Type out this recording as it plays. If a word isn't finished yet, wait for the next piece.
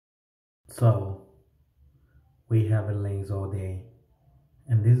So we have a links all day,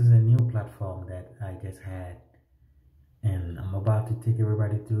 and this is a new platform that I just had, and I'm about to take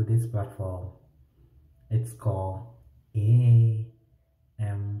everybody through this platform. It's called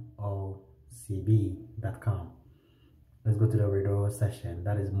amocb.com. Let's go to the withdrawal session.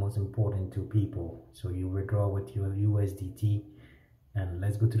 That is most important to people. So you withdraw with your USDT, and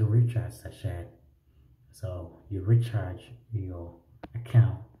let's go to the recharge session. So you recharge your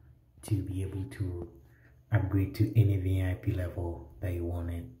account to be able to upgrade to any VIP level that you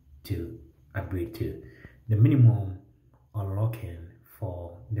wanted to upgrade to. The minimum unlocking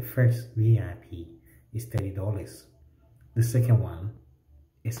for the first VIP is $30. The second one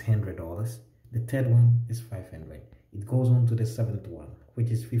is $100. The third one is $500. It goes on to the seventh one, which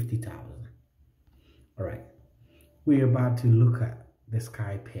is $50,000. All right, we're about to look at the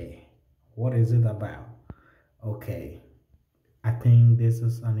SkyPay. What is it about? Okay, I think this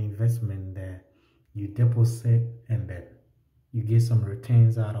is an investment that you deposit and then you get some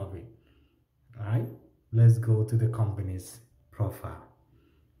returns out of it. All right, let's go to the company's profile.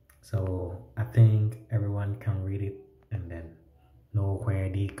 So I think everyone can read it and then know where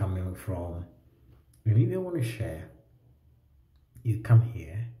they're coming from. And if you want to share, you come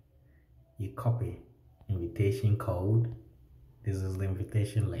here, you copy invitation code. This is the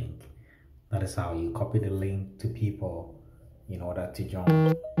invitation link. That is how you copy the link to people in order to join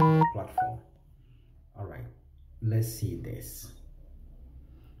the platform. All right, let's see this.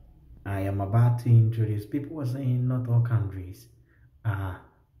 I am about to introduce. People are saying not all countries are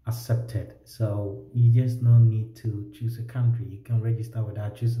accepted, so you just don't need to choose a country. You can register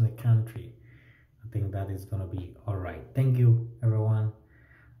without choosing a country. I think that is gonna be all right. Thank you, everyone.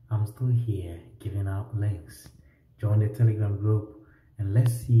 I'm still here giving out links. Join the Telegram group and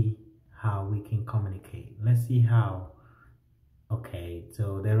let's see how we can communicate. Let's see how. Okay,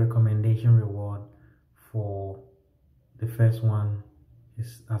 so the recommendation reward for the first one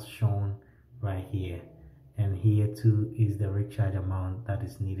is as shown right here, and here too is the recharge amount that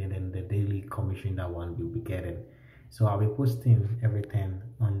is needed and the daily commission that one will be getting. So I'll be posting everything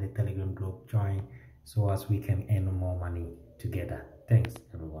on the Telegram group. Join so as we can earn more money together. Thanks,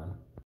 everyone.